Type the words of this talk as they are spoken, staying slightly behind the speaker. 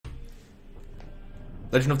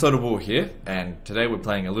Legend of Total War here, and today we're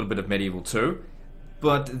playing a little bit of Medieval 2,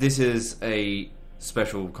 but this is a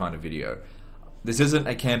special kind of video. This isn't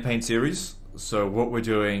a campaign series, so what we're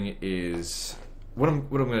doing is... What I'm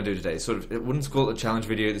going to do today is sort of... I wouldn't call it a challenge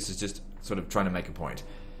video, this is just sort of trying to make a point.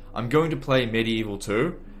 I'm going to play Medieval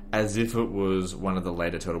 2 as if it was one of the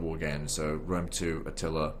later Total War games, so Rome 2,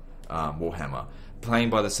 Attila, Warhammer.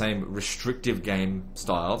 Playing by the same restrictive game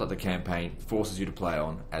style that the campaign forces you to play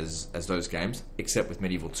on as those games, except with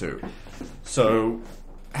Medieval 2. So,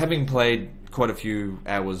 having played quite a few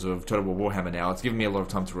hours of Total War Warhammer now, it's given me a lot of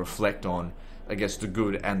time to reflect on, I guess, the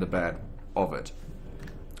good and the bad of it.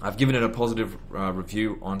 I've given it a positive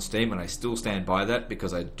review on Steam, and I still stand by that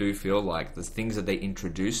because I do feel like the things that they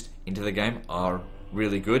introduced into the game are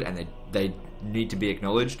really good and they need to be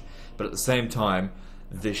acknowledged, but at the same time,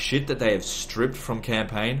 the shit that they have stripped from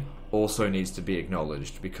campaign also needs to be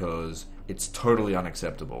acknowledged because it's totally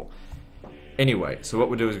unacceptable. Anyway, so what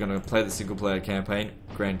we'll do is going to play the single player campaign,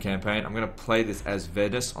 grand campaign. I'm going to play this as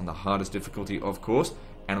Vedus on the hardest difficulty, of course,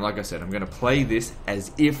 and like I said, I'm going to play this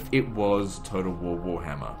as if it was Total War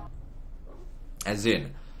Warhammer. As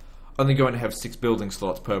in, only going to have 6 building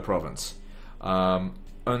slots per province.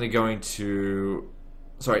 Only going to...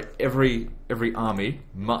 Sorry, every army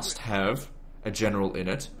must have a general in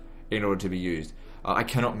it in order to be used. I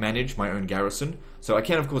cannot manage my own garrison, so I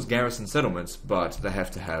can of course garrison settlements, but they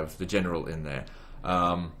have to have the general in there.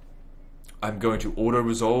 I'm going to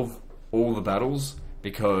auto-resolve all the battles,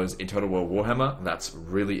 because in Total War Warhammer that's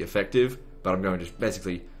really effective, but I'm going to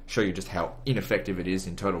basically show you just how ineffective it is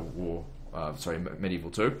in Total War,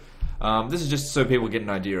 Medieval 2. This is just so people get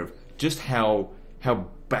an idea of just how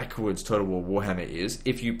backwards Total War Warhammer is.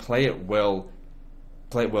 If you play it well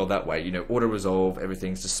that way, you know, auto-resolve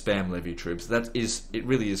everything, just spam levy troops. It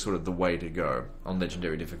really is sort of the way to go on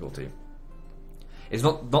legendary difficulty. It's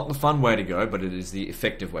not the fun way to go, but it is the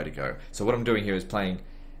effective way to go. So what I'm doing here is playing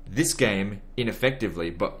this game ineffectively,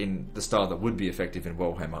 but in the style that would be effective in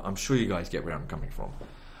Warhammer. I'm sure you guys get where I'm coming from.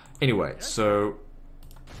 Anyway, so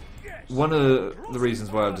one of the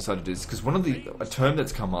reasons why I've decided to do this is because a term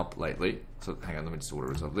that's come up lately. So hang on, let me just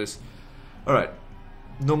auto-resolve this. Alright.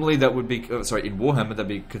 Normally that would be, in Warhammer that'd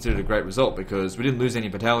be considered a great result because we didn't lose any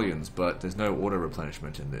battalions, but there's no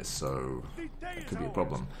auto-replenishment in this, so that could be a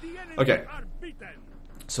problem. Okay,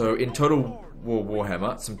 so in Total War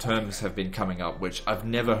Warhammer, some terms have been coming up which I've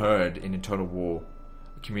never heard in a Total War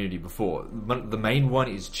community before. The main one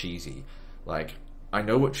is cheesy. Like, I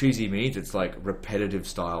know what cheesy means, it's like repetitive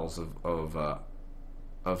styles of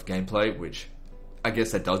gameplay, which I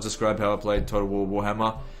guess that does describe how I played Total War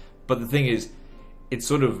Warhammer, but the thing is, it's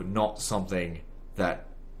sort of not something that,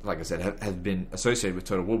 like I said, has been associated with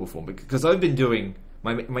Total War before. Because I've been doing...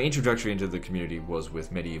 My introductory into the community was with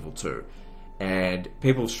Medieval 2. And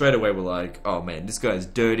people straight away were like, oh man, this guy's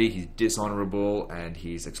dirty, he's dishonorable, and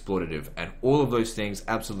he's exploitative. And all of those things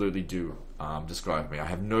absolutely do describe me. I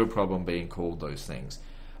have no problem being called those things.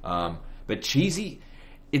 But cheesy,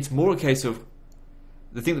 it's more a case of...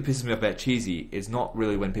 The thing that pisses me off about cheesy is not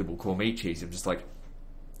really when people call me cheesy. I'm just like...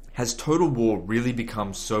 Has Total War really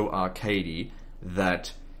become so arcadey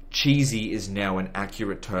that cheesy is now an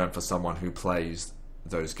accurate term for someone who plays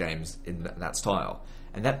those games in that style?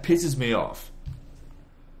 And that pisses me off.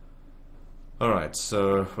 Alright,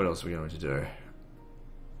 so what else are we going to do?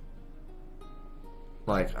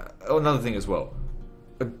 Like, another thing as well.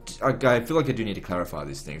 I feel like I do need to clarify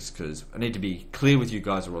these things because I need to be clear with you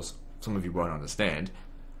guys or else some of you won't understand.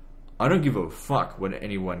 I don't give a fuck what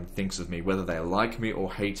anyone thinks of me, whether they like me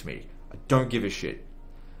or hate me. I don't give a shit.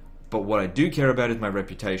 But what I do care about is my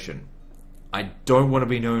reputation. I don't want to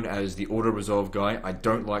be known as the auto-resolve guy. I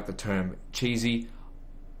don't like the term cheesy.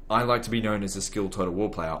 I like to be known as a skilled Total War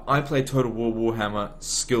player. I play Total War Warhammer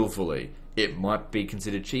skillfully. It might be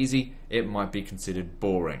considered cheesy, it might be considered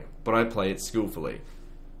boring, but I play it skillfully.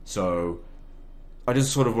 So, I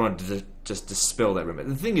just sort of wanted to just dispel that rumor.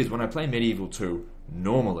 The thing is, when I play Medieval 2,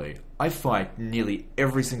 normally, I fight nearly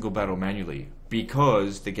every single battle manually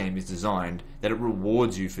because the game is designed that it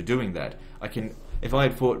rewards you for doing that. If I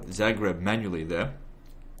had fought Zagreb manually there,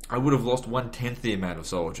 I would have lost 1/10 the amount of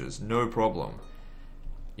soldiers, no problem.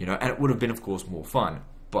 You know, and it would have been, of course, more fun.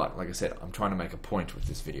 But, like I said, I'm trying to make a point with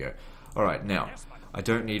this video. Alright, now, I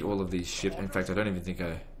don't need all of these ships. In fact, I don't even think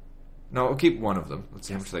No, I'll keep one of them. Let's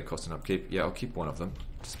see how much they cost in upkeep. Yeah, I'll keep one of them.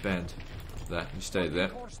 Spend that. You stay there.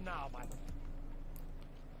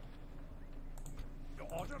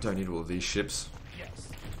 Don't need all of these ships.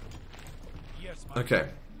 Okay.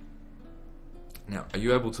 Now, are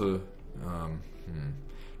you able to...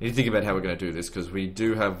 You need to think about how we're going to do this, because we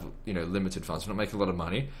do have, you know, limited funds. We're not making a lot of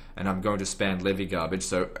money, and I'm going to spam levy garbage.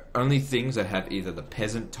 So only things that have either the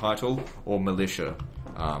peasant title or militia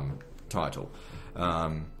title.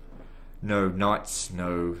 No knights,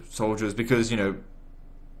 no soldiers, because, you know,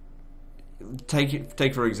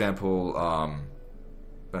 take for example, I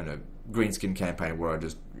don't know, Greenskin campaign, where I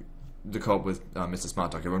just the co-op with Mr.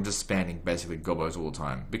 Smart Talker, where I'm just spamming basically gobos all the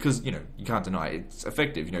time, because, you know, you can't deny it, it's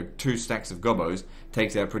effective. You know, 2 stacks of gobos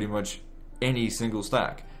takes out pretty much any single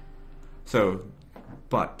stack. So,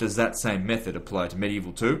 but does that same method apply to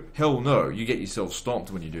Medieval 2? Hell no, you get yourself stomped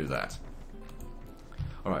when you do that.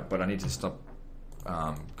 Alright, but I need to stop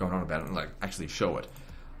going on about it and like actually show it.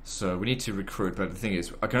 So we need to recruit, but the thing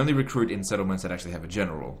is, I can only recruit in settlements that actually have a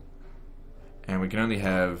general, and we can only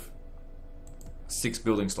have 6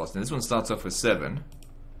 building slots. Now this one starts off with 7.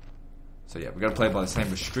 So yeah, we've got to play by the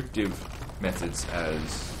same restrictive methods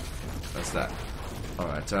as that.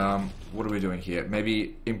 Alright, what are we doing here?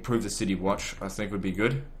 Maybe improve the city watch, I think would be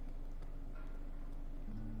good.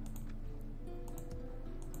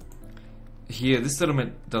 Here, this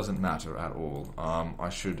settlement doesn't matter at all. I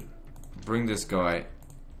should bring this guy...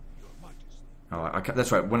 Oh,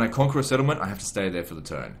 that's right, when I conquer a settlement, I have to stay there for the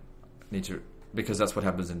turn. Need to, because that's what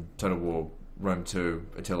happens in Total War, Rome 2,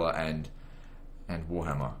 Attila, and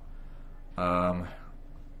Warhammer.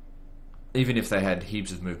 Even if they had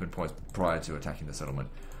heaps of movement points prior to attacking the settlement.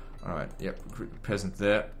 Alright, yep, peasant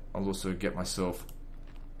there. I'll also get myself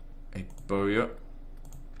a bowyer.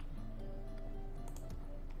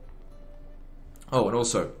 Oh, and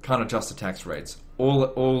also, can't adjust the tax rates.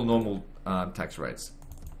 All normal tax rates.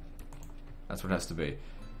 That's what it has to be.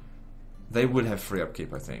 They would have free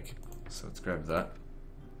upkeep, I think. So let's grab that.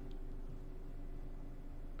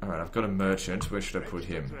 Alright, I've got a merchant. Where should I put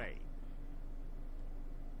him?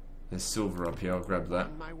 There's silver up here. I'll grab that.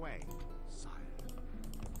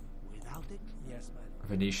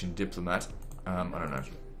 Venetian diplomat. I don't know.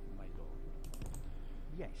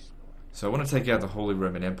 So I want to take out the Holy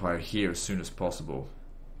Roman Empire here as soon as possible.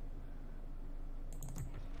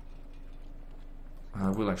 I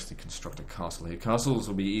will actually construct a castle here. Castles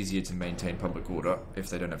will be easier to maintain public order if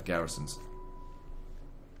they don't have garrisons.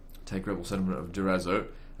 Take rebel settlement of Durazzo.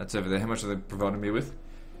 That's over there. How much are they providing me with?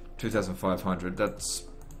 2,500. That's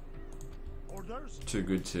too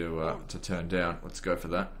good to turn down. Let's go for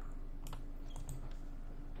that.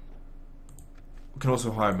 We can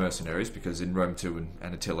also hire mercenaries, because in Rome 2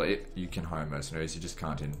 and Attila, you can hire mercenaries. You just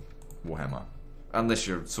can't in Warhammer, unless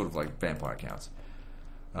you're sort of like vampire counts.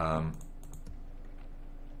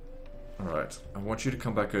 Alright, I want you to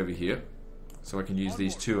come back over here, so I can use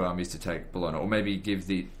these 2 armies to take Bologna, or maybe give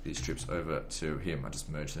these troops over to him. I just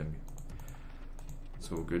merge them.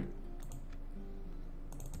 It's all good.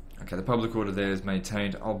 Okay, the public order there is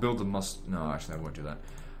maintained. I'll build the no, actually I won't do that.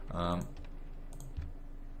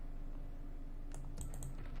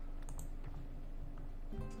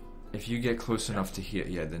 If you get close enough to here,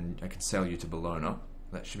 yeah, then I can sell you to Bologna.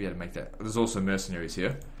 That should be able to make that. There's also mercenaries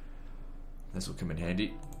here. This will come in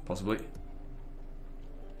handy, possibly.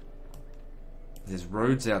 There's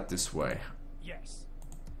roads out this way. Yes.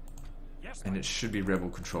 And it should be rebel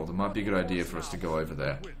controlled. It might be a good idea for us to go over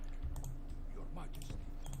there.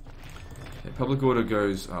 Yeah, public order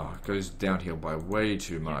goes downhill by way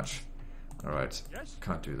too much. Alright,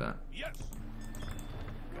 can't do that.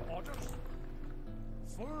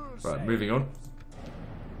 Right, moving on.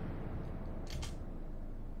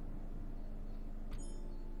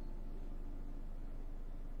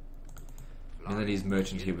 Milanese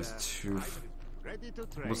merchant here with 2.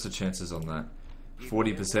 What's the chances on that?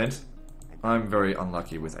 40%? I'm very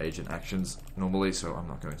unlucky with agent actions normally, so I'm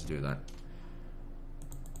not going to do that.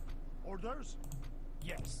 Orders?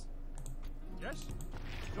 Yes. Yes?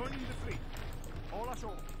 Joining the fleet. All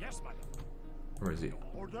ashore. Yes, madam. Where is he?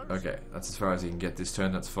 Okay, that's as far as he can get this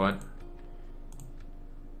turn, that's fine.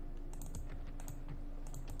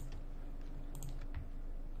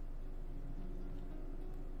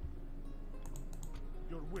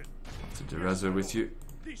 To Durazzo with you.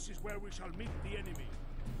 This is where we shall meet the enemy.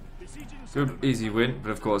 Good, easy win, but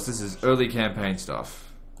of course this is early campaign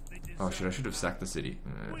stuff. Oh shit, I should have sacked the city.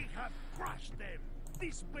 We have crushed them.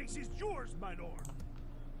 This place is yours, my lord.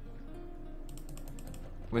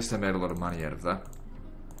 At least I made a lot of money out of that.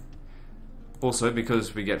 Also,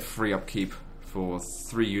 because we get free upkeep for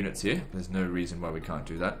 3 units here, there's no reason why we can't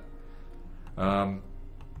do that.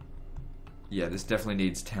 Yeah, this definitely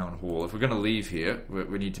needs town hall. If we're going to leave here,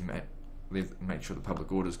 we need to make sure the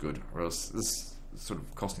public order's good, or else this is sort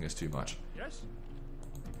of costing us too much. Yes.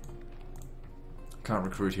 Can't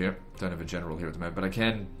recruit here. Don't have a general here at the moment, but I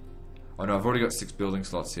can. Oh no, I've already got 6 building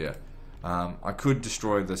slots here. I could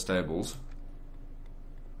destroy the stables.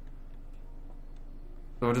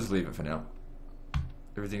 But I'll just leave it for now.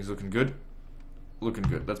 Everything's looking good. Looking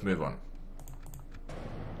good. Let's move on.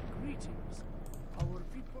 Greetings. Our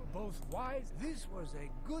people both wise. This was a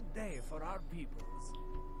good day for our peoples.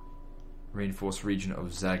 Reinforced region of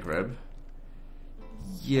Zagreb.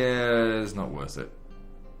 Yeah, it's not worth it.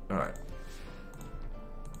 Alright.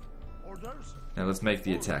 Orders? Now let's make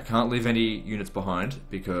the attack. Can't leave any units behind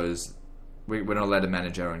because we're not allowed to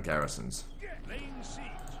manage our own garrisons. Laying siege.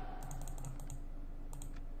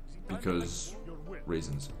 Because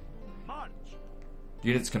reasons. March.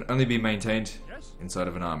 Units can only be maintained Yes? inside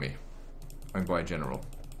of an army, owned by a general.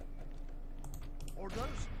 Orders?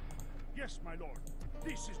 Yes, my lord.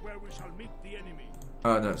 This is where we shall meet the enemy.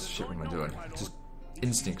 Oh no, shit, what am I doing? Just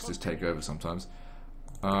instincts just take over sometimes.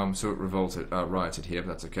 So it rioted here, but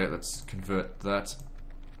that's okay. Let's convert that,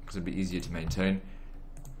 because it'd be easier to maintain.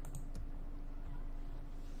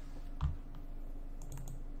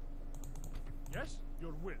 Yes,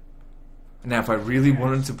 your will. Now, if I really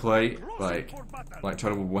wanted to play like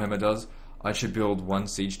Total War Warhammer does, I should build one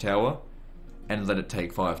siege tower and let it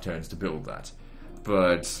take 5 turns to build that.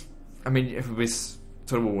 But I mean, if with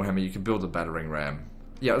Total War Warhammer, you can build a battering ram.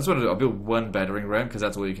 Yeah, that's what I'll do. I'll build one battering ram because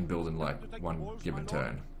that's all you can build in like one given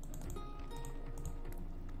turn.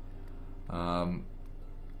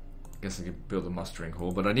 Guess I could build a mustering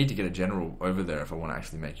hall, but I need to get a general over there if I want to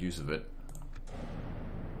actually make use of it.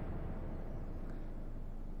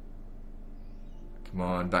 Come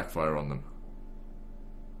on, backfire on them.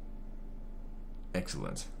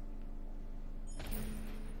 Excellent.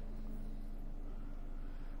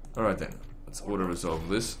 Alright then, let's auto-resolve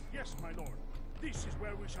this. Yes, my lord. This is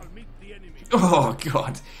where we shall meet the enemy. Oh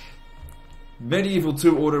god! Medieval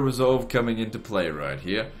 2 auto-resolve coming into play right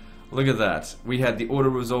here. Look at that. We had the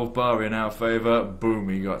auto-resolve bar in our favour. Boom,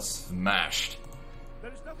 we got smashed.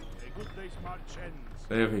 There is nothing a good day's march ends.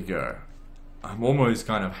 There we go. I'm almost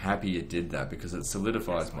kind of happy it did that because it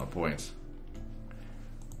solidifies my point.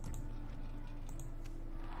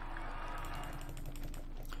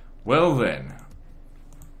 Well then.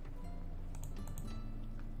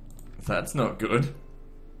 That's not good.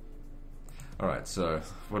 Alright, so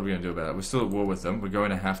what are we going to do about it? We're still at war with them. We're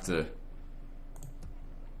going to have to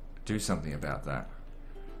do something about that.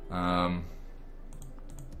 I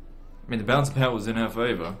mean, the balance of power was in our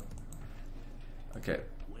favour. Okay,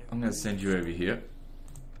 I'm going to send you over here.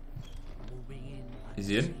 Is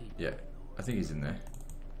he in? Yeah, I think he's in there.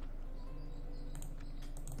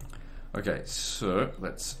 Okay, so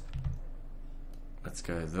let's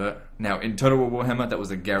go there. Now, in Total War Warhammer, that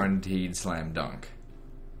was a guaranteed slam dunk.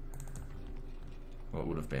 Well, it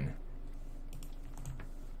would have been.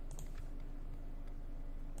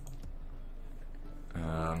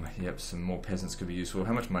 Yep, some more peasants could be useful.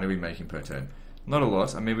 How much money are we making per turn? Not a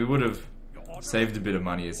lot. I mean, we would have saved a bit of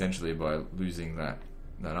money, essentially, by losing that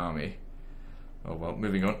army. Oh well,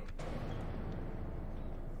 moving on.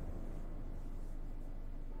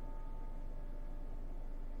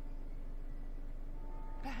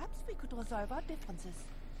 Perhaps we could resolve our differences.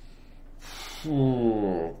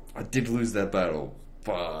 Ooh, I did lose that battle,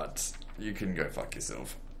 but you can go fuck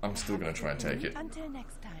yourself. I'm still gonna try and take it. Until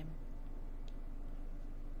next time.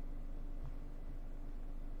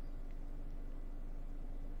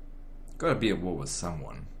 Gotta be at war with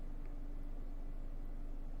someone.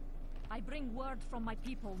 I bring word from my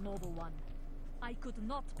people, noble one. I could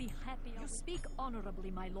not be happier. You speak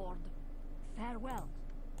honorably, my lord. Farewell.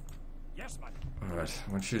 Yes, my lord. Alright,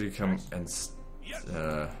 I want you to come and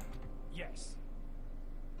Yes.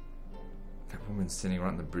 that woman's standing right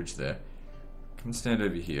on the bridge there. Come stand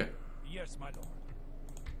over here. Yes, my lord.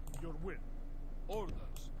 Your will. Orders.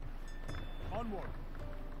 Onward.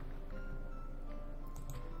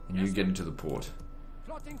 And you get into the port.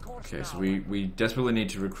 Plotting course Okay, now. so we desperately need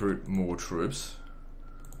to recruit more troops.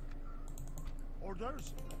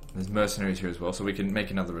 Orders. There's mercenaries here as well, so we can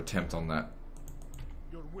make another attempt on that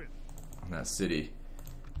Your will. city.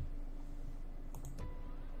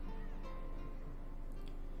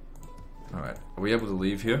 Alright, are we able to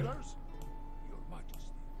leave here? Orders. Your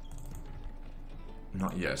Majesty.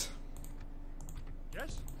 Not yet.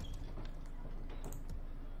 Yes.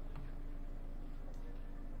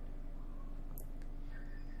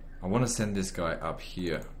 I want to send this guy up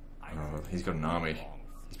here. Oh, he's got an army.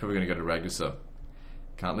 He's probably going to go to Ragusa.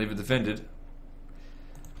 Can't leave it defended.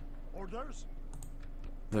 Orders.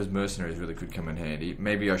 Those mercenaries really could come in handy.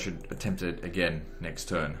 Maybe I should attempt it again next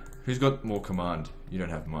turn. Who's got more command? You don't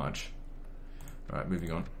have much. Alright,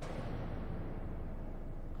 moving on.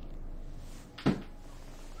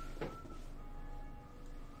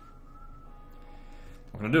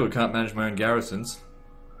 I'm going to to do? I can't manage my own garrisons.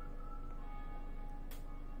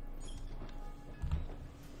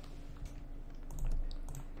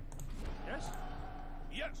 Yes?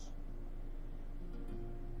 Yes.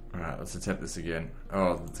 Alright, let's attempt this again.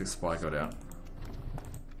 Oh, the spy got out.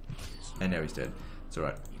 And now he's dead. It's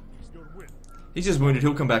alright. Your will. He's just wounded.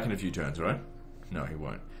 He'll come back in a few turns, right? No, he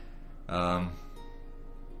won't.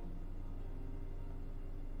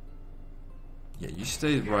 Yeah, you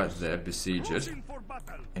stay right there, besiege it, Closing for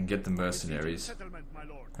battle. and get the mercenaries. Settlement, my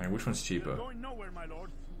lord. Hang on, which one's cheaper? Going nowhere, my lord.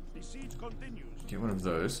 The siege continues. Get one of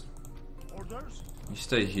those. Orders? You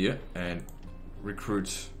stay here and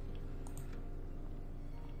recruit.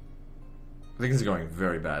 I think this is going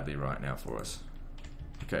very badly right now for us.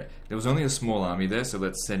 Okay, there was only a small army there, so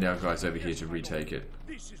let's send our guys over here to retake it.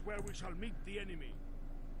 This is where we shall meet the enemy.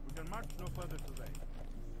 We can march no further today.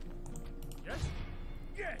 Yes?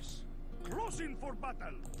 Yes! Crossing for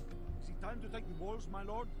battle! Is it time to take the walls, my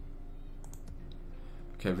lord?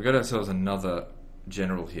 Okay, we've got ourselves another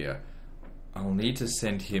general here. I'll need to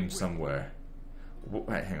send him somewhere.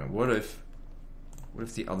 Wait, hang on. What if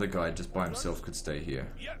the other guy just by himself could stay here?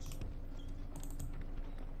 Yes!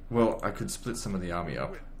 Well, I could split some of the army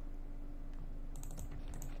up.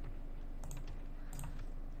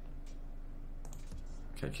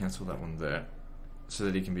 Okay, cancel that one there, so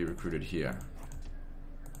that he can be recruited here.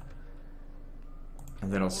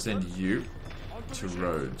 And then I'll send you to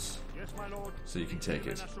Rhodes, Yes, my lord. so you can take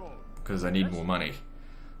it. Assault. Because I need more money.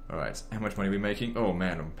 Alright, how much money are we making? Oh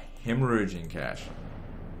man, I'm hemorrhaging cash.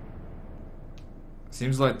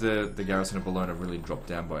 Seems like the garrison of Bologna really dropped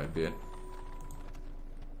down by a bit.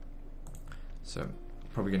 So,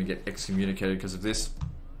 probably going to get excommunicated because of this.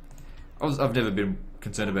 I've never been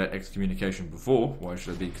concerned about excommunication before. Why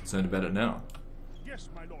should I be concerned about it now? Yes,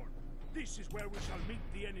 my lord. This is where we shall meet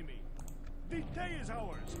the enemy. The day is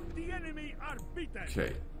ours. The enemy are beaten.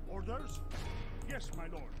 Okay. Orders? Yes, my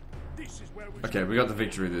lord. This is where we Okay, we got the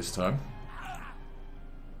victory this time.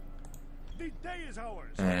 The day is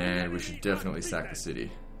ours. And we should definitely sack the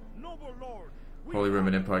city. Noble lord. we Holy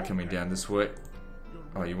Roman have Empire coming conquered. down this way. Your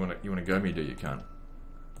Oh, you wanna go me, do you, cunt?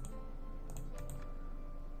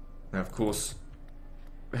 Now, of course,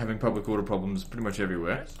 having public order problems pretty much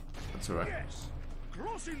everywhere. Yes? That's alright. Yes.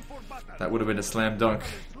 Crossing for battle. That would have been a slam dunk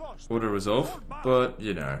auto resolve, but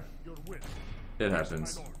you know, Your will. it Yes,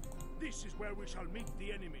 happens. my lord. This is where we shall meet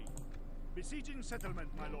the enemy. Besieging settlement,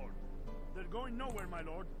 my lord. They're going nowhere, my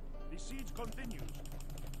lord. The siege continues.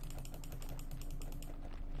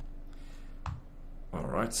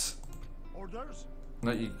 Alright. Orders?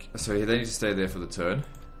 No, so they need to stay there for the turn.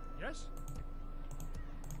 Yes?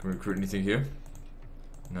 Can we recruit anything here?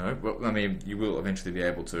 No. Well, I mean, you will eventually be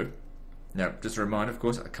able to. Now, just a reminder, of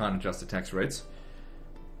course, I can't adjust the tax rates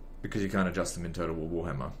because you can't adjust them in Total War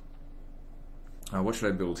Warhammer. What should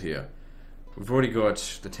I build here? We've already got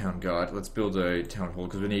the town guard. Let's build a town hall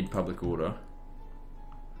because we need public order.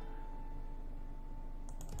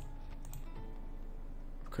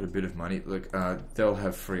 I've got a bit of money. Look, they'll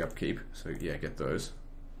have free upkeep, so yeah, get those.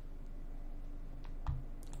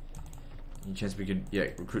 Any chance we can, yeah,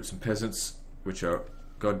 recruit some peasants, which are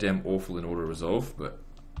goddamn awful in auto resolve, but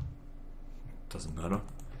doesn't matter.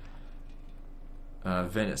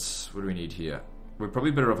 Venice, what do we need here? We're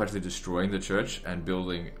probably better off actually destroying the church and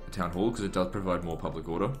building a town hall because it does provide more public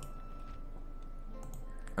order.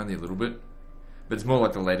 Only a little bit, but it's more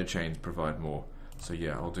like the later chains provide more. So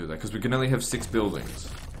yeah, I'll do that because we can only have 6 buildings.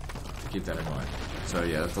 Keep that in mind. So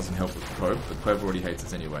yeah, that doesn't help with the Pope. The Pope already hates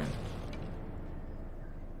us anyway.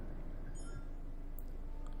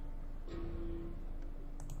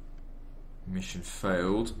 Mission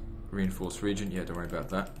failed. Reinforced region. Yeah, don't worry about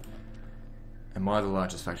that. Am I the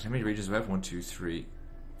largest faction? How many regions do we have? 1, 2, 3,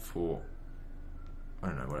 4. I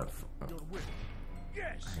don't know what I've. Your will.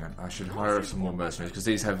 Yes. Hang on. I should hire some more mercenaries because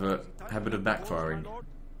these have a habit of backfiring,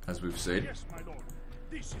 as we've seen. Yes, my lord.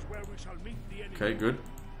 This is where we shall meet the enemy. Okay, good.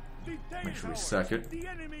 The day Make is sure we ours. sack it. The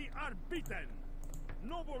enemy are beaten.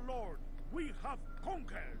 Noble lord, we have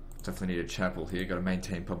conquered. Definitely need a chapel here. Got to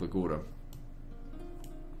maintain public order.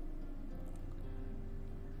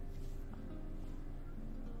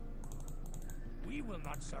 We will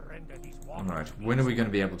not surrender these Alright, when are we going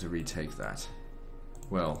to be able to retake that?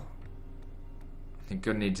 Well, I think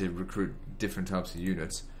going to need to recruit different types of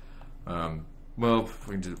units. Well,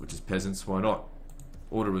 we can do it with just peasants, why not?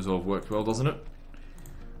 Order resolve worked well, doesn't it?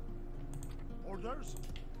 Orders?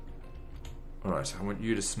 Alright, I want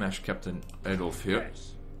you to smash Captain Adolf here.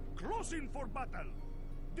 Yes. Crossing for battle.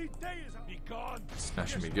 The day is begone.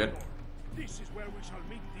 Smash him Yes, again. my lord. This is where we shall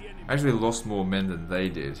meet the enemy. I actually lost more men than they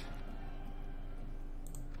did.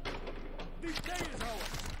 The day is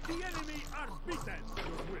ours. The enemy are beaten.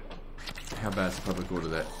 How bad is the public order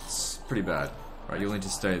there? It's pretty bad. Right, you'll need to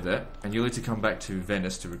stay there, and you'll need to come back to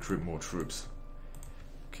Venice to recruit more troops.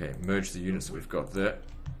 Okay, merge the units that we've got there.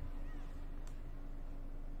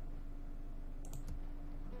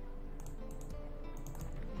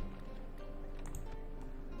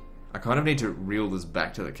 I kind of need to reel this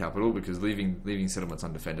back to the capital, because leaving settlements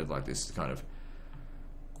undefended like this is kind of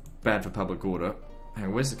bad for public order. Hang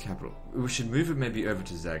on, where's the capital? We should move it maybe over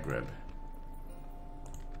to Zagreb.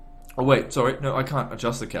 Oh wait, sorry, no, I can't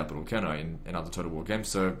adjust the capital, can I, in other Total War games,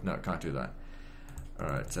 so no, I can't do that.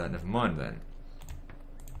 Alright, never mind then.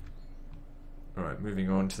 Alright, moving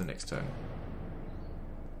on to the next turn.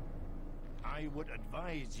 I would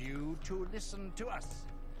advise you to listen to us.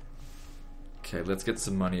 Okay, let's get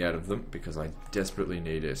some money out of them, because I desperately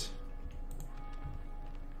need it.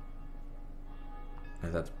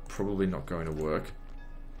 And that's probably not going to work.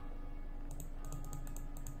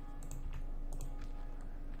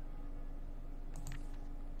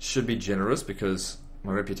 Should be generous, because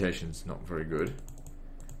my reputation's not very good.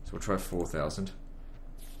 So we'll try 4,000.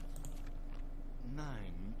 9.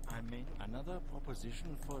 I made another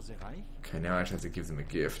proposition for the Reich. Okay, now I actually have to give them a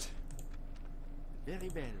gift. Very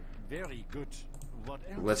well. Very good. What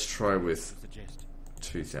else? Let's try with suggest?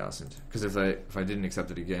 2,000. Because if I didn't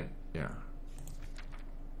accept it again, yeah.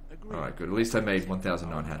 Agreed. Alright, good. At least I made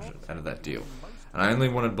 1,900 out of that deal. And I only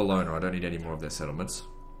wanted Bologna. I don't need any more of their settlements.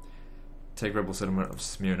 Take rebel settlement of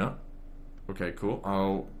Smyrna. Okay, cool.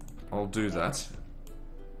 I'll do that.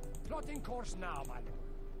 Plotting course now, my lord.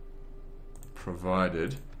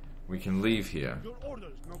 Provided we can leave here. Your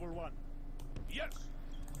orders, noble one. Yes.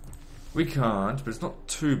 We can't, but it's not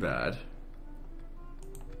too bad.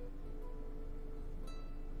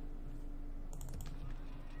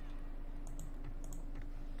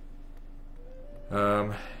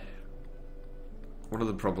 What are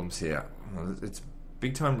the problems here? Well, it's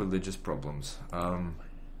big time religious problems. And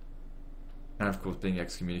of course being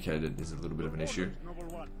excommunicated is a little bit of an issue. Noble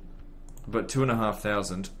one. But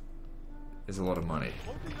 2,500 is a lot of money.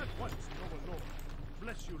 Holding at once, noble lord.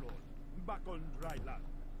 Bless you, lord. Back on dry land.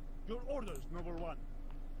 Your orders, noble one.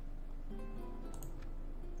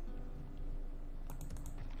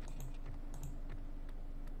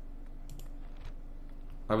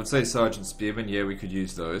 I would say Sergeant Spearmen, yeah, we could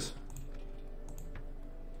use those.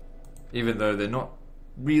 Even though they're not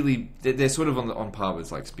really... They're sort of on par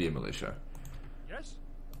with, like, Spear Militia. Yes?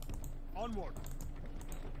 Onward.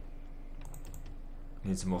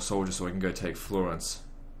 Need some more soldiers so I can go take Florence.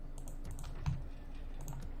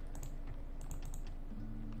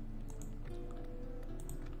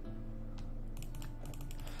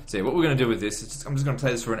 So yeah, what we're going to do with this is I'm just going to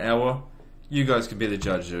play this for an hour. You guys can be the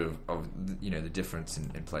judge of you know, the difference in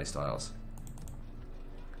play styles.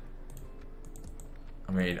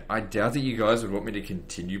 I mean, I doubt that you guys would want me to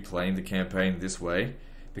continue playing the campaign this way,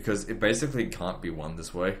 because it basically can't be won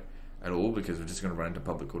this way at all, because we're just going to run into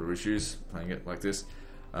public order issues playing it like this.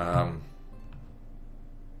 And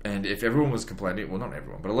if everyone was complaining, well, not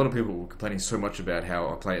everyone, but a lot of people were complaining so much about how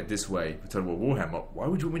I play it this way with Total War Warhammer, why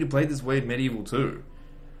would you want me to play this way in Medieval 2?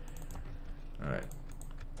 Alright.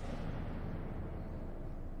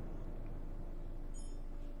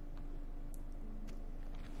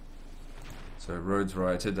 So, roads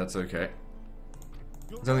rioted, that's okay.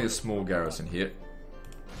 There's only a small garrison here.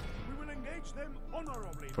 We will engage them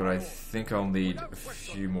honorably. But I think I'll need a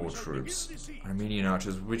few more troops. Armenian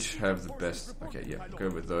archers, which have the best... Okay, yeah, go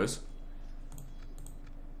with those.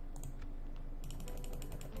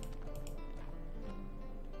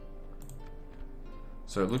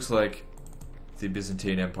 So it looks like the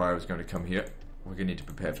Byzantine Empire is going to come here. We're going to need to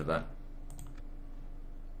prepare for that.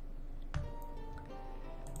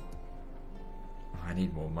 I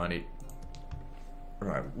need more money.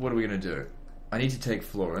 Right, what are we going to do? I need to take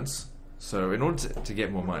Florence. So in order to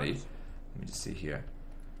get more money, let me just see here.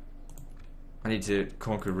 I need to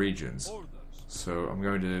conquer regions. So I'm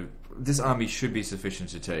going to... This army should be sufficient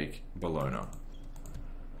to take Bologna.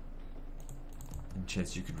 Any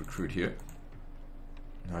chance you could recruit here?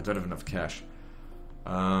 No, I don't have enough cash.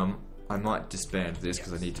 I might disband this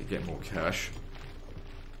because I need to get more cash.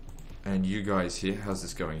 And you guys here, how's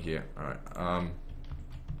this going here? Alright,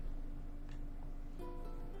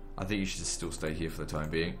 I think you should just still stay here for the time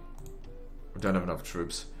being. We don't have enough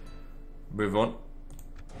troops. Move on.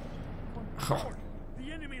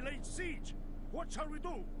 The enemy laid siege. What shall we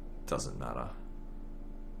do? Doesn't matter.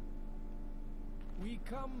 We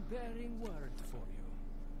come bearing word for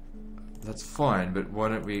you. That's fine, but why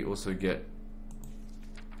don't we also get...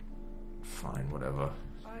 Fine, whatever.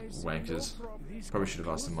 Wankers. Probably should have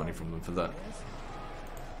asked some money from them for that.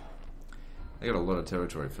 They got a lot of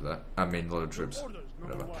territory for that. I mean, a lot of troops.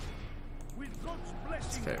 Whatever. God's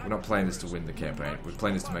blessing Okay, we're not playing this to win the campaign. We're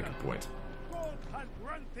playing this to make a point. God has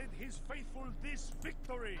granted his faithful this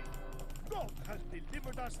victory. God has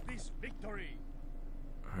delivered us this victory.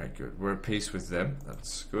 Alright, good. We're at peace with them.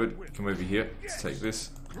 That's good. Come over here. Let's take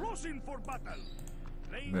this. Crossing for battle.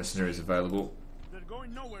 Mercenaries available. They're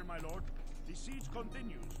going nowhere, my lord. The siege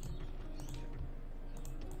continues.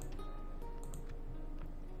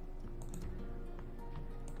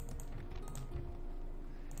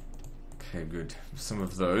 Okay, good. Some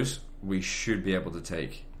of those, we should be able to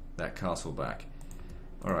take that castle back.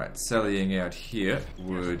 Alright, sallying out here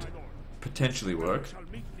would potentially work.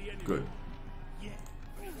 Good.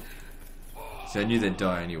 See, I knew they'd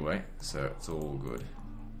die anyway, so it's all good.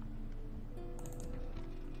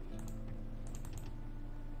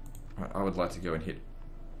 Right, I would like to go and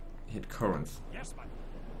hit Corinth. Yes, my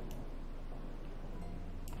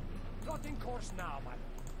Plotting course now, man.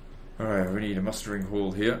 Alright, we need a mustering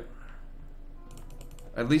hall here.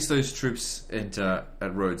 At least those troops at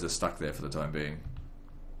Rhodes are stuck there for the time being.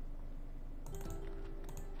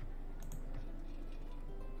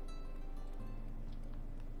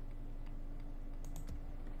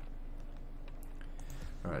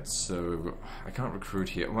 Alright, so I can't recruit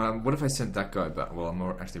here. Well, what if I sent that guy back? Well, I'm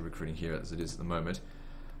more actually recruiting here as it is at the moment.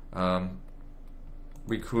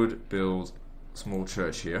 We could build a small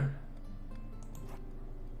church here.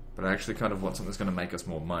 But I actually kind of want something that's going to make us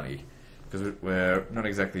more money. Because we're not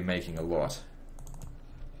exactly making a lot.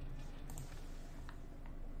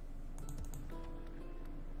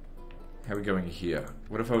 How are we going here?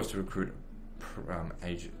 What if I was to recruit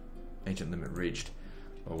agent limit reached?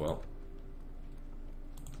 Oh well.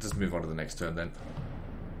 Just move on to the next turn then.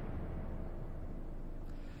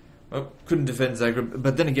 Well, couldn't defend Zagreb,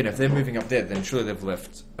 but then again, if they're moving up there, then surely they've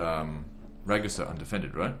left Ragusa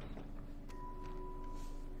undefended, right?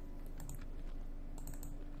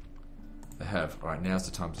 They have. Alright, now's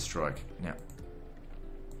the time to strike. Now.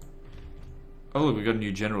 Oh look, we got a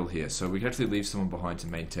new general here, so we can actually leave someone behind to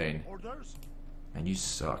maintain. orders. Man, you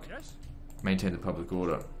suck. Yes. Maintain the public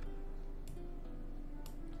order.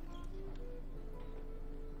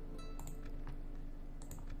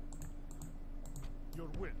 Your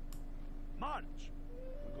will. March.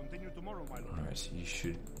 We'll continue tomorrow, my lord. Alright, you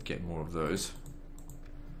should get more of those.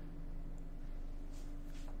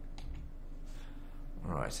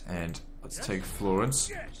 Alright, and let's take Florence.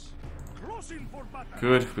 Yes. Crossing for battle.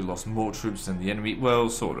 Good, we lost more troops than the enemy. Well,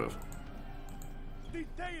 sort of. The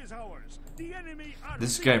day is ours. The enemy are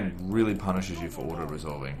This defeated. game really punishes you for auto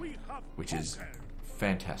resolving, We have which is conquered.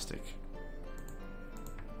 fantastic.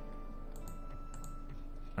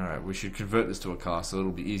 Alright, we should convert this to a castle.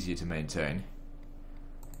 It'll be easier to maintain.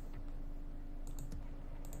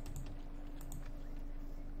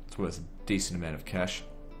 It's worth a decent amount of cash.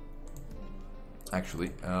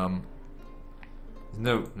 Actually,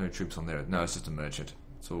 no troops on there. No, it's just a merchant.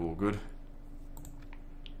 It's all good.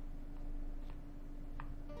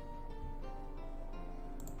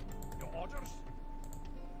 Your orders.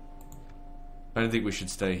 I don't think we should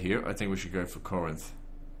stay here. I think we should go for Corinth.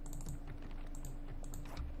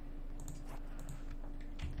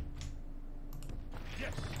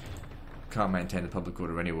 Yes. Can't maintain the public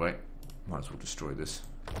order anyway. Might as well destroy this.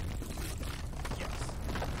 Yes.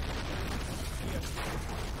 Yes.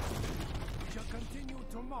 We shall continue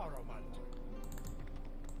tomorrow, man.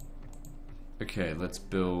 Okay, let's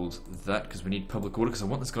build that because we need public order because I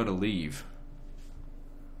want this guy to leave.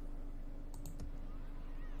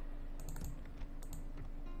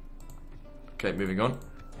 Okay, moving on.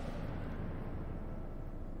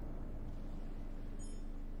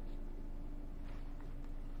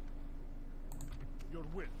 Your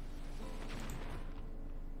will.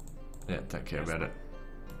 Yeah, don't care about it.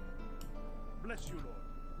 Bless you,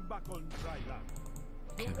 Lord. Back on dry land.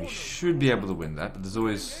 Okay, we should be able to win that, but there's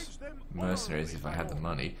always mercenaries if I had the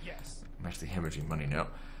money. Yes. I'm actually hemorrhaging money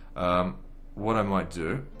now. What I might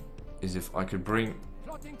do is if I could bring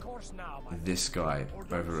Plotting course now, man. this guy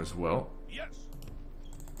over as well. Yes.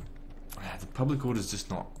 The public order is just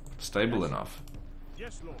not stable enough.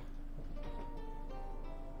 Yes, Lord.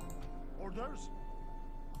 Orders?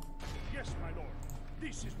 Yes, my lord.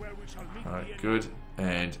 This is where we shall meet the Alright, enemy. good.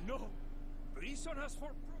 And No. Reason has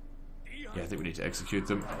for... yeah, I think we need to execute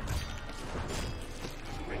them.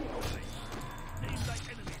 Name thy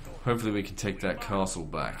enemy, Lord. Hopefully we can take that castle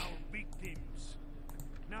back. Our victims.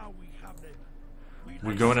 Now we have them. We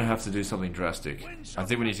We're lie going to still. have to do something drastic. I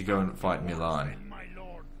think we need to go and fight Milan. My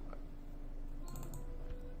lord.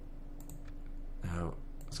 No,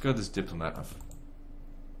 let's go to this diplomat.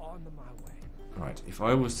 On my way. Right, if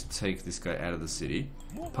I was to take this guy out of the city,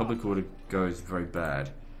 public order goes very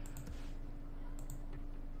bad.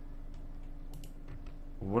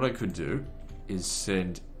 what I could do is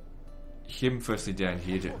send him firstly down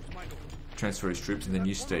here to transfer his troops, and then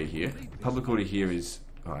you stay here. Public order here is,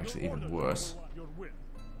 oh, actually even worse.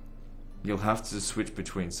 You'll have to switch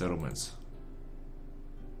between settlements.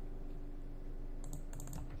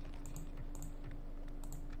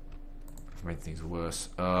 To make things worse,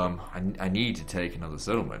 I need to take another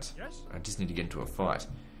settlement. I just need to get into a fight.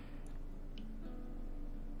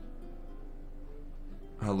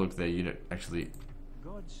 Oh look, their unit actually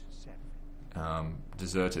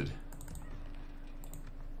deserted.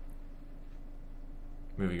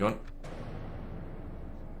 Moving on.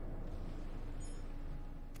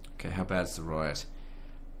 Okay, how bad's the riot?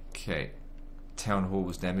 Okay, town hall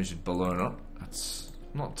was damaged at Bologna. That's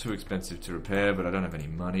not too expensive to repair, but I don't have any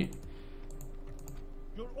money.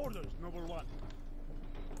 Your orders, noble one.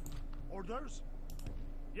 Orders?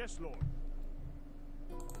 Yes, Lord.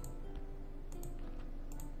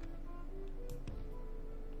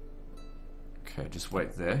 Okay, just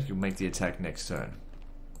wait there. You'll make the attack next turn.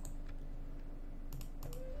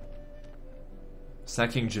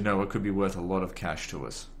 Sacking Genoa could be worth a lot of cash to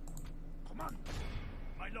us. Come on,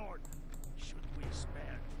 my lord. Should we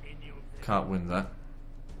spare any of them? Can't win that.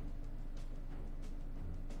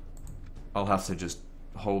 I'll have to just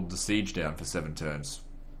hold the siege down for 7 turns.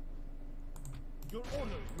 Your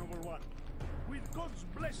orders, noble one. With God's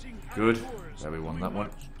blessing. Good. There we won that one.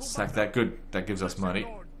 Sack that. Good. That gives us money.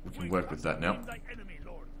 We can work with that now.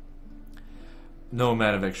 No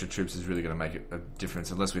amount of extra troops is really going to make a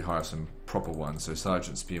difference unless we hire some proper ones. So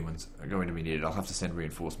Sergeant Spearmen are going to be needed. I'll have to send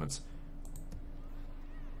reinforcements.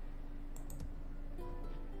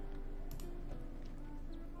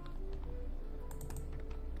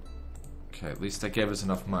 Okay, at least that gave us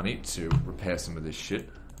enough money to repair some of this shit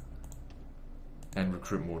and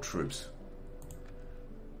recruit more troops.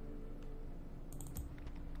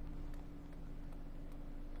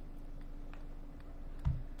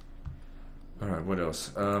 Alright, what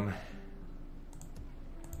else?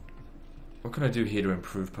 What can I do here to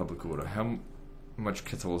improve public order? How much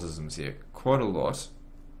Catholicism is here? Quite a lot.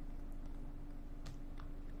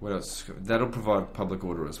 What else? That'll provide public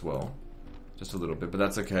order as well. Just a little bit, but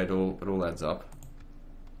that's okay, it all adds up.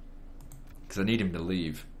 Because I need him to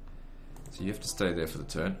leave. So you have to stay there for the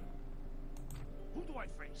turn. Who do I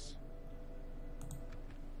face?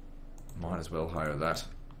 Might as well hire that.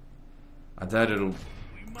 I doubt it'll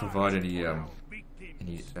provide any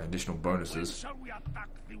additional bonuses.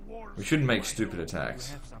 We shouldn't make stupid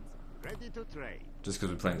attacks. Just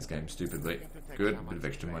because we're playing this game stupidly. Good, a bit of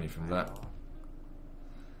extra money from that.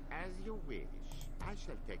 As you wish. I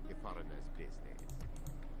shall take the foreigner's business.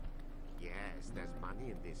 Yes, there's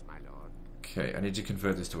money in this, my lord. Okay, I need to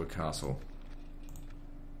convert this to a castle.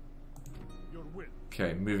 Your will.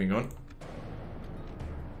 Okay, moving on.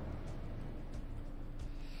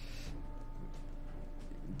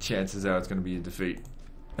 Chances are it's going to be a defeat.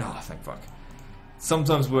 Oh, thank fuck.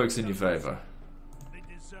 Sometimes works in your favour. They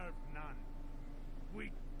deserve none.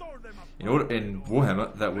 We tore them In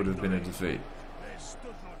Warhammer, that would have been a defeat. They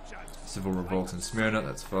stood no chance. Civil revolt in Smyrna,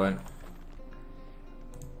 that's fine.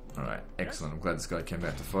 Alright, excellent. I'm glad this guy came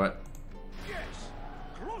out to fight. Yes,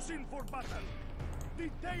 closing for battle. The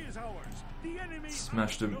day is ours. The enemy.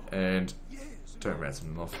 Smashed him and don't ransom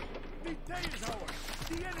them off. The day is ours.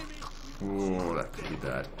 The enemy. Oh, that could be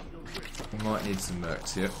bad. We might need some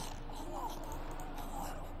mercs here.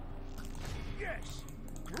 Yes,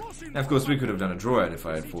 closing. Now, of course, we could have done a draw out if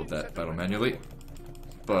I had fought that battle manually.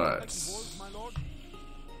 But My lord.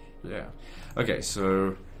 yeah. Okay,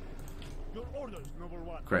 so Your orders, noble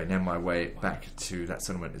one. great, now my way back to that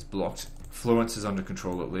settlement is blocked. Florence is under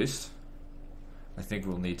control at least. I think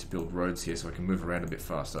we'll need to build roads here so I can move around a bit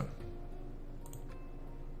faster.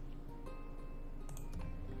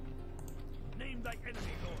 Name thy enemy,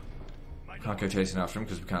 Lord. My Can't go chasing after him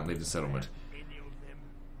because we can't leave the settlement. any of them.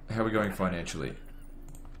 How are we going financially?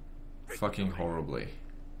 Fucking horribly.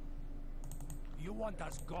 You want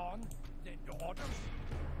us gone? Then your orders?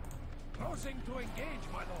 Closing to engage,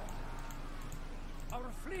 my lord.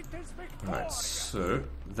 Our fleet is victorious. Right, so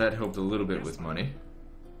that helped a little bit with money.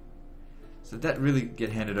 So that really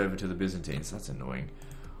get handed over to the Byzantines. That's annoying.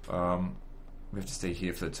 We have to stay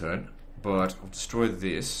here for the turn, but I'll destroy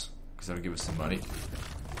this because that'll give us some money.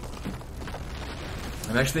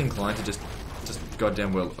 I'm actually inclined to just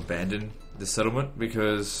goddamn well abandon this settlement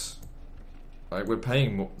because like we're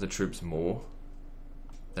paying the troops more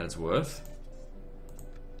than it's worth.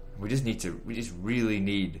 We just really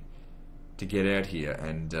need to get out here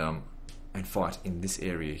and fight in this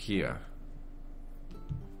area here.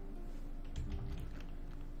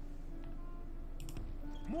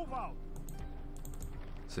 Move out.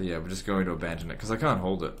 So yeah, we're just going to abandon it, because I can't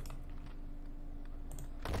hold it.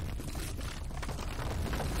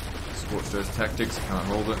 Scorched Earth tactics, I can't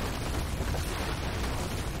hold it.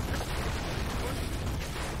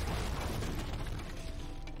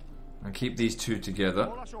 And keep these two together.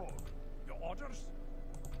 All ashore. Your orders?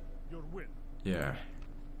 Your will. Yeah.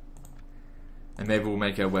 And maybe we'll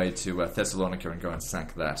make our way to Thessalonica and go and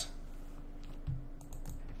sack that.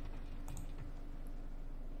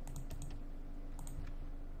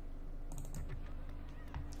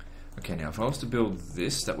 Okay, now if I was to build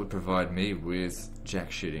this, that would provide me with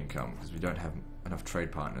jack shit income, because we don't have enough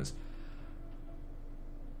trade partners.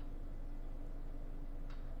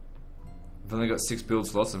 I've only got 6 build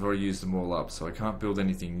slots, I've already used them all up, so I can't build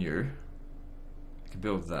anything new. I can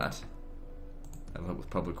build that. That'll help with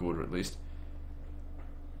public order at least.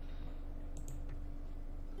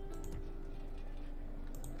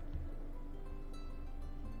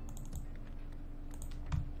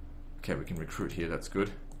 Okay, we can recruit here, that's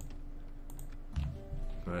good.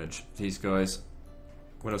 Merge these guys.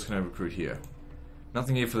 What else can I recruit here?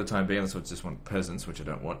 Nothing here for the time being, unless I just want peasants, which I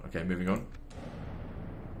don't want. Okay, moving on.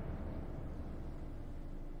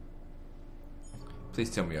 Please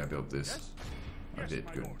tell me I built this. Yes? I Yes, did,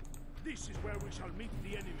 my good. lord. This is where we shall meet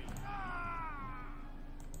the enemy.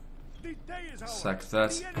 The day is ours. Sack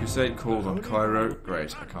that. The enemy- Crusade called on Cairo.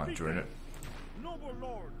 Great, I can't join it. Noble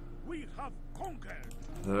lord, we have conquered.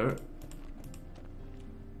 Though.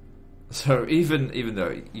 So even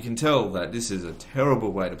though you can tell that this is a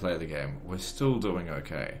terrible way to play the game, we're still doing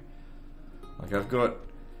okay. Like, I've got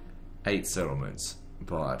 8 settlements,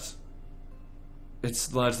 but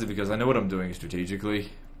it's largely because I know what I'm doing strategically,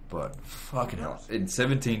 but fucking hell, in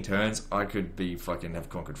 17 turns I could be fucking have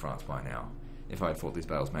conquered France by now if I had fought these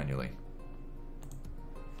battles manually.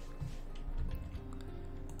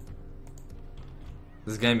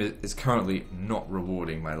 This game is currently not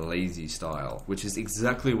rewarding my lazy style, which is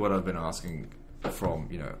exactly what I've been asking from,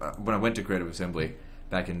 you know, when I went to Creative Assembly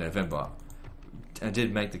back in November. I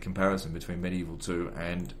did make the comparison between Medieval 2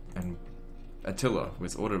 and Attila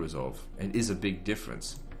with auto-resolve. It is a big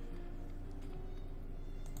difference.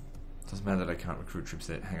 Doesn't matter that I can't recruit troops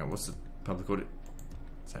there. Hang on, what's the public order?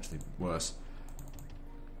 It's actually worse.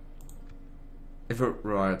 If it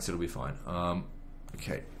riots, it'll be fine.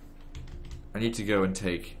 Okay. I need to go and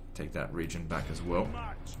take that region back as well.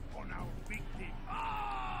 March on our victim.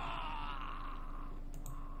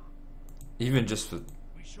 Even just We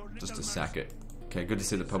show to little sack mercy. it. Okay, good to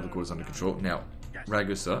see the public order is under control. Now,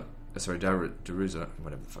 Ragusa, Daruza,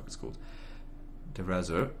 whatever the fuck it's called.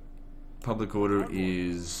 Darazo, public order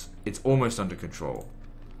is, it's almost under control.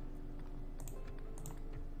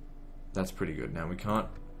 That's pretty good. Now we can't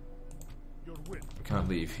Your will.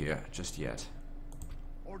 leave here just yet.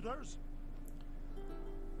 Orders?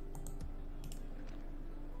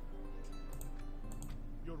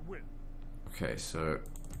 Your will. Okay, so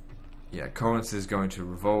yeah, Corinth is going to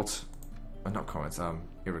revolt. Not Corinth,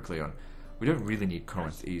 Heracleon. We don't really need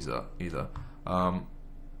Corinth either.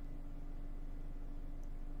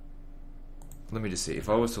 Let me just see. If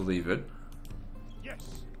I was to leave it, Yes.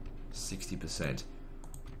 60%.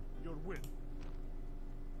 Your will.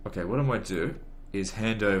 Okay, what I might do is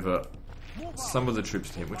hand over Move out. some of the troops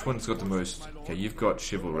to him. Which one's got the most? Okay, you've got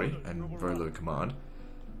chivalry and very low command.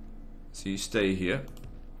 So you stay here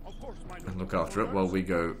Of course, my lord. and look after it while we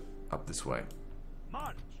go up this way.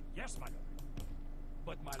 March. Yes, my lord.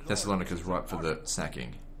 But my lord... Thessalonica's ripe for the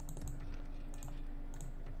sacking.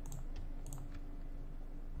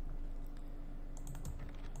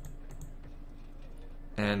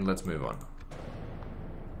 And let's move on.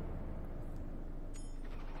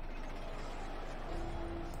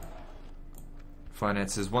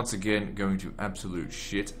 Finances once again going to absolute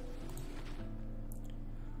shit.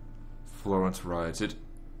 Florence rioted,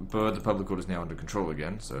 but the public order is now under control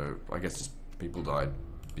again, so I guess just people died.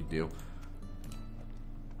 Big deal.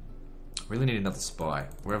 Really need another spy.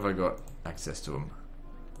 Where have I got access to him?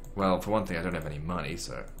 Well, for one thing, I don't have any money,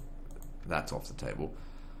 so that's off the table.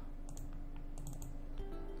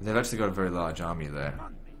 They've actually got a very large army there.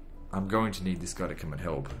 I'm going to need this guy to come and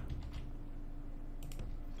help.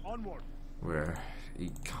 Onward. Where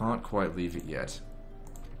he can't quite leave it yet.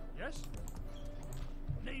 Yes?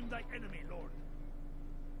 Name thy enemy, lord.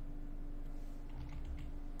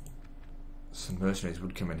 Some mercenaries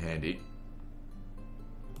would come in handy.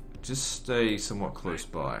 Just stay somewhat close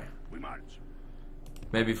by. We march.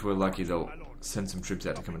 Maybe if we're lucky they'll send some troops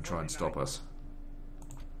out to come and try and stop us.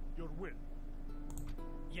 Your will.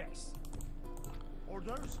 Yes.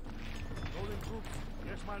 Orders? Rolling troops.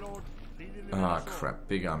 Yes, my lord. Leading the Ah, assault. crap.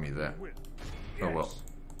 Big army there. Will. Oh well.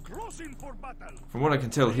 Yes. Crossing for battle. From what I can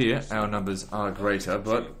tell here, our numbers are greater,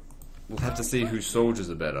 but we'll have to see whose soldiers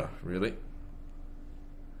are better, really.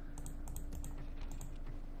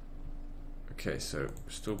 Okay, so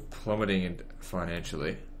still plummeting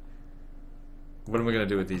financially. What am I going to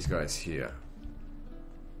do with these guys here?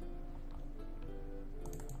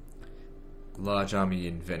 Large army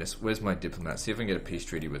in Venice. Where's my diplomat? See if I can get a peace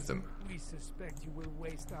treaty with them. We suspect you will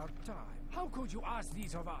waste our time. How could you ask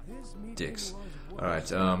these of us? This meeting Dicks. was Alright,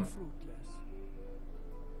 fruitless.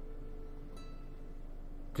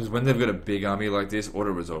 because when they've got a big army like this,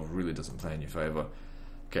 auto resolve really doesn't play in your favor.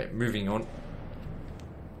 Okay, moving on.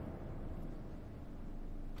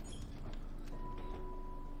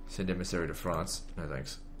 Send emissary to France. No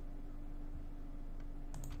thanks.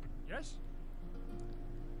 Yes?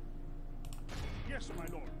 Yes, my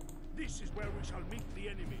lord. This is where we shall meet the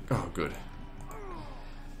enemy. Oh, good.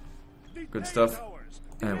 The Good day stuff. is ours.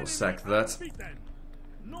 The And we'll enemy sack are that. beaten.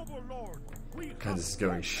 Noble lord, we God, have this is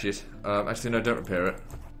going shit. Actually, no, don't repair it.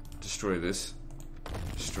 Destroy this.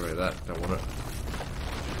 Destroy that. Don't want it.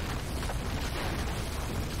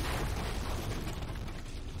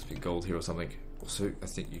 Must be gold here or something. Also, I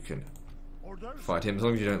think you can orders. fight him as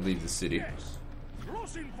long as you don't leave the city. Yes.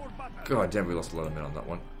 Crossing for battle. God damn, we lost a lot of men on that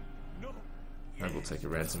one. No. Maybe we'll take a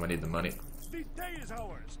ransom. I need the money. The day is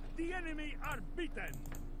ours. The enemy are beaten.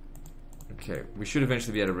 Okay, we should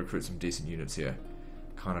eventually be able to recruit some decent units here.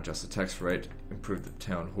 Can't adjust the tax rate. Improve the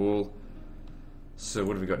town hall. So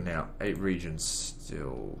what have we got now? 8 regions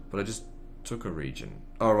still. But I just took a region.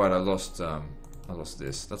 Oh right, I lost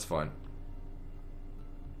this. That's fine.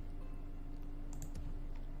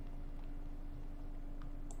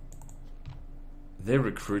 They're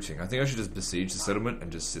recruiting. I think I should just besiege the settlement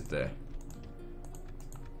and just sit there.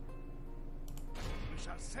 We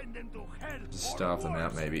shall send them to hell. Just for starve them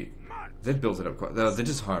out wars. maybe. March. They've built it up quite... They're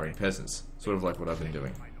just hiring peasants. Sort of like what I've been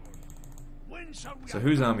doing. My lord. When shall we So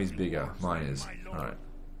whose attack army's the bigger? wars, Mine is. my lord? Alright.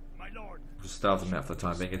 My lord. Just starve them out for the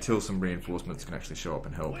time being until some reinforcements can actually show up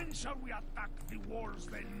and help. When shall we attack the wars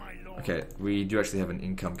then, my lord? Okay, we do actually have an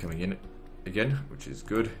income coming in again, which is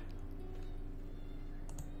good.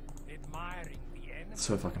 Admiring the enemy. It's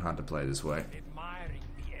so fucking hard to play this way. Admiring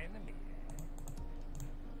the enemy.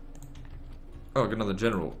 Oh, I got another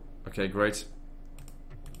general. Okay, great.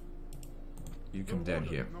 You come down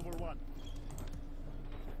here. Number one.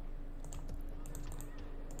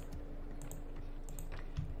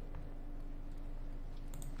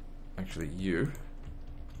 Actually, you.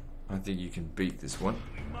 I think you can beat this one.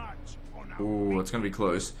 We march on our Ooh, it's gonna be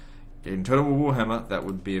close. In Total Warhammer, that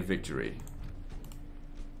would be a victory.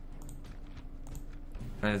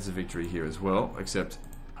 And it's a victory here as well, except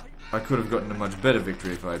I could have gotten a much better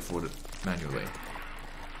victory if I had fought it manually. aim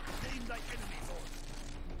thy enemy, lord.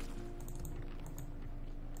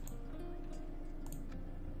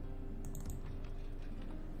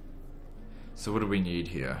 So what do we need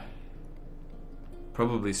here?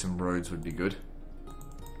 Probably some roads would be good.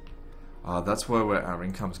 That's why our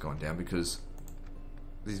income's gone down, because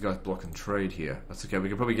these guys blocking trade here. That's okay, we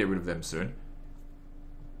can probably get rid of them soon.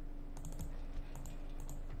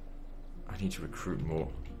 I need to recruit more.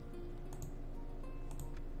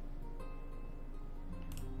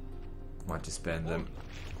 Might disband them.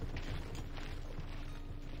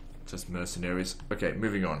 Just mercenaries. Okay,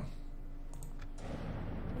 moving on.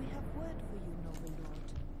 We have word for you, noble lord.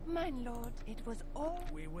 My lord, it was all...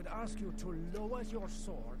 We would ask you to lower your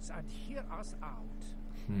swords and hear us out.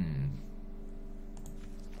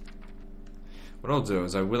 What I'll do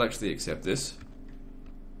is I will actually accept this.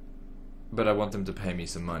 But I want them to pay me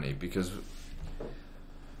some money, because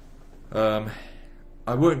I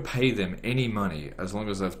won't pay them any money as long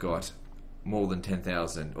as I've got more than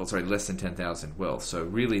 10,000, or sorry, less than 10,000 wealth. So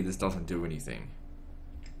really this doesn't do anything.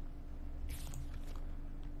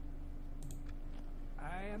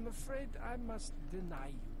 I am afraid I must deny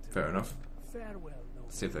you. Fair enough. Farewell, noble.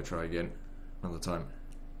 Let's see if they try again another time.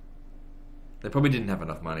 They probably didn't have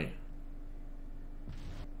enough money.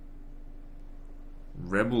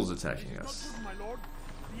 Rebels attacking Not us. good, my lord.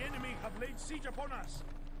 The enemy have laid siege upon us.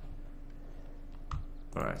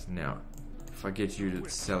 Alright, now, if I get you to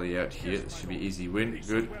sally out here, this should be easy win. This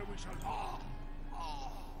Good. is where we shall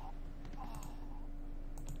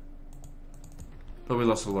But we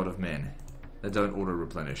lost a lot of men. They don't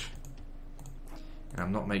auto-replenish. And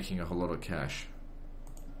I'm not making a whole lot of cash.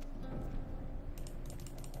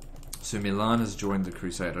 So Milan has joined the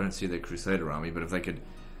Crusade. I don't see their Crusader army, but if they could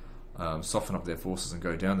soften up their forces and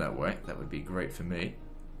go down that way, that would be great for me.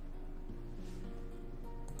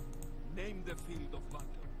 Name the field of battle.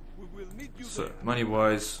 We will meet you So, there.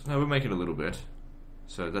 money-wise, no, we're making a little bit.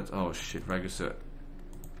 So that's... Oh shit, Ragusser.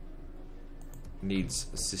 needs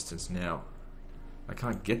assistance now. I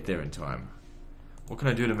can't get there in time. What can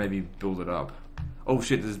I do to maybe build it up? Oh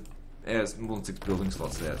shit, there's more than 6 building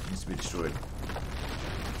slots there. It needs to be destroyed.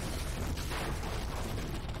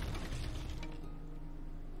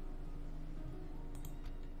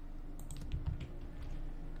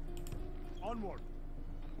 Onward.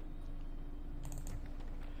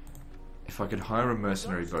 If I could hire a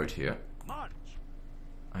mercenary boat here, March.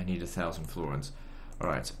 I need 1,000 florins.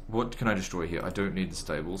 Alright, what can I destroy here? I don't need the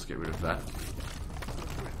stables, get rid of that.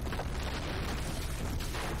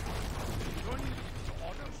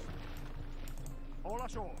 All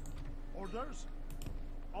ashore. Orders.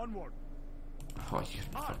 Onward. Oh, you're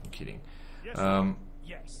fucking kidding. Yes.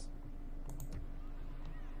 Yes.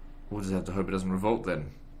 We'll just have to hope it doesn't revolt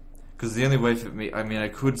then. Because the only way for me, I mean, I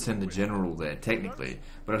could send the general there, technically,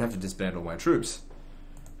 but I'd have to disband all my troops.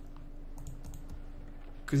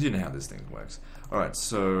 Because you know how this thing works. Alright,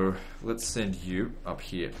 so let's send you up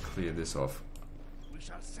here to clear this off. We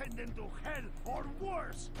shall send them to hell or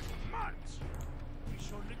worse. March. We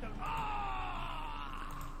shall little.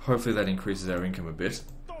 Hopefully that increases our income a bit.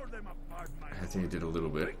 Tore them apart, my I think it did a little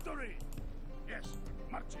bit. Victory. Yes.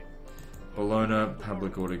 Marching. Bologna,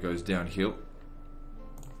 public order goes downhill.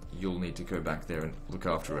 You'll need to go back there and look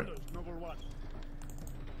after it. Orders, number 1.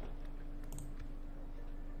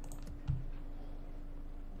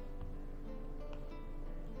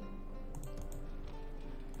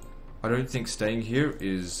 I don't think staying here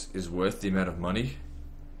is worth the amount of money.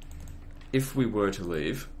 If we were to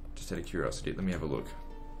leave, just out of curiosity, let me have a look.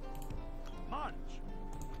 March.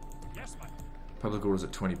 Yes, my. Public order's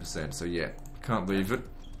at 20%, so yeah, can't leave it.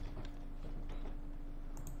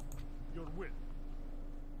 Your will.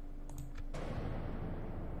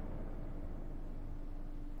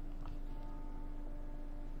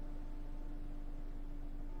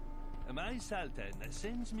 My Sultan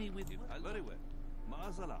sends me with you. Very well.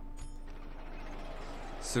 Mazalam.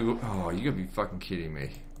 So, oh, you gotta be fucking kidding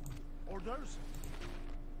me. Orders.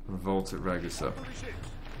 Revolt at Ragusa. 36.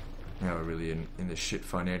 Now we're really in the shit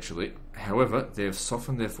financially. However, they have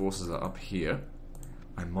softened their forces up here.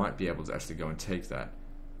 I might be able to actually go and take that.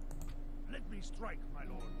 Let me strike, my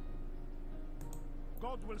lord.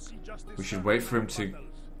 God will see justice. We should wait for him to...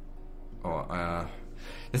 Oh,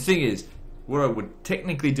 the thing is, what I would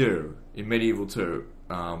technically do in Medieval 2,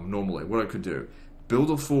 normally, what I could do,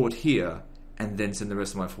 build a fort here, and then send the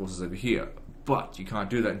rest of my forces over here. But you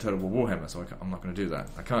can't do that in Total War Warhammer, so I'm not going to do that.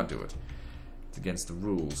 I can't do it. It's against the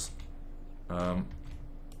rules. I'm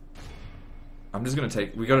just going to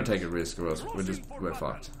take... We got to take a risk, or else we're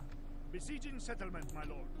fucked. Besieging settlement, my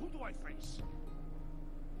lord. Who do I face?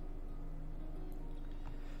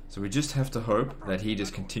 So we just have to hope that he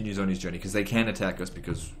just continues on his journey, because they can attack us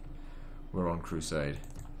because we're on crusade.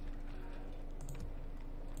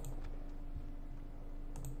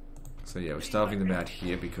 So yeah, we're starving them out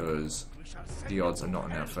here because the odds are not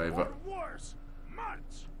in our favour.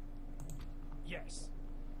 Yes.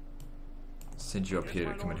 Send you up here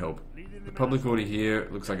to come and help. The public order here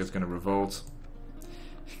looks like it's going to revolt.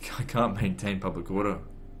 I can't maintain public order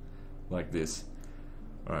like this.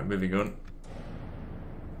 Alright, moving on.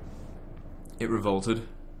 It revolted.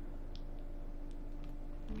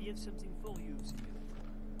 We have something for you,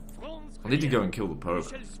 I need to go and kill the Pope.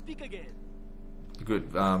 shall speak again.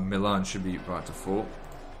 Good, Milan should be right to fall.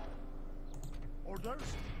 Orders?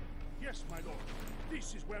 Yes, my lord.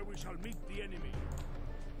 This is where we shall meet the enemy.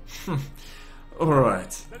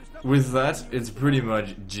 Alright, with that, it's pretty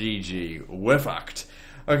much GG. We're fucked.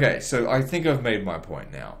 Okay, so I think I've made my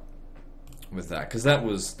point now with that, because that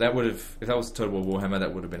would have, if that was Total War Warhammer,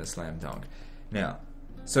 that would have been a slam dunk. Now,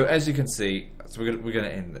 so as you can see, so we're gonna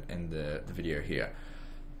end the video here.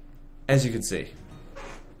 As you can see,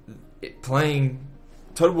 playing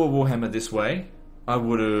Total War Warhammer this way, I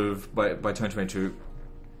would have by 2022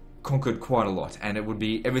 conquered quite a lot, and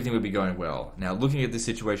everything would be going well. Now, looking at this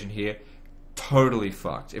situation here, totally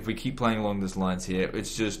fucked. If we keep playing along these lines here,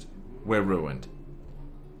 it's just we're ruined.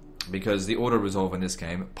 Because the auto-resolve in this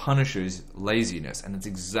game punishes laziness, and it's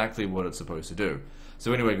exactly what it's supposed to do.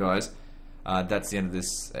 So anyway, guys, that's the end of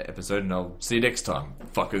this episode, and I'll see you next time,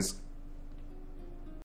 fuckers.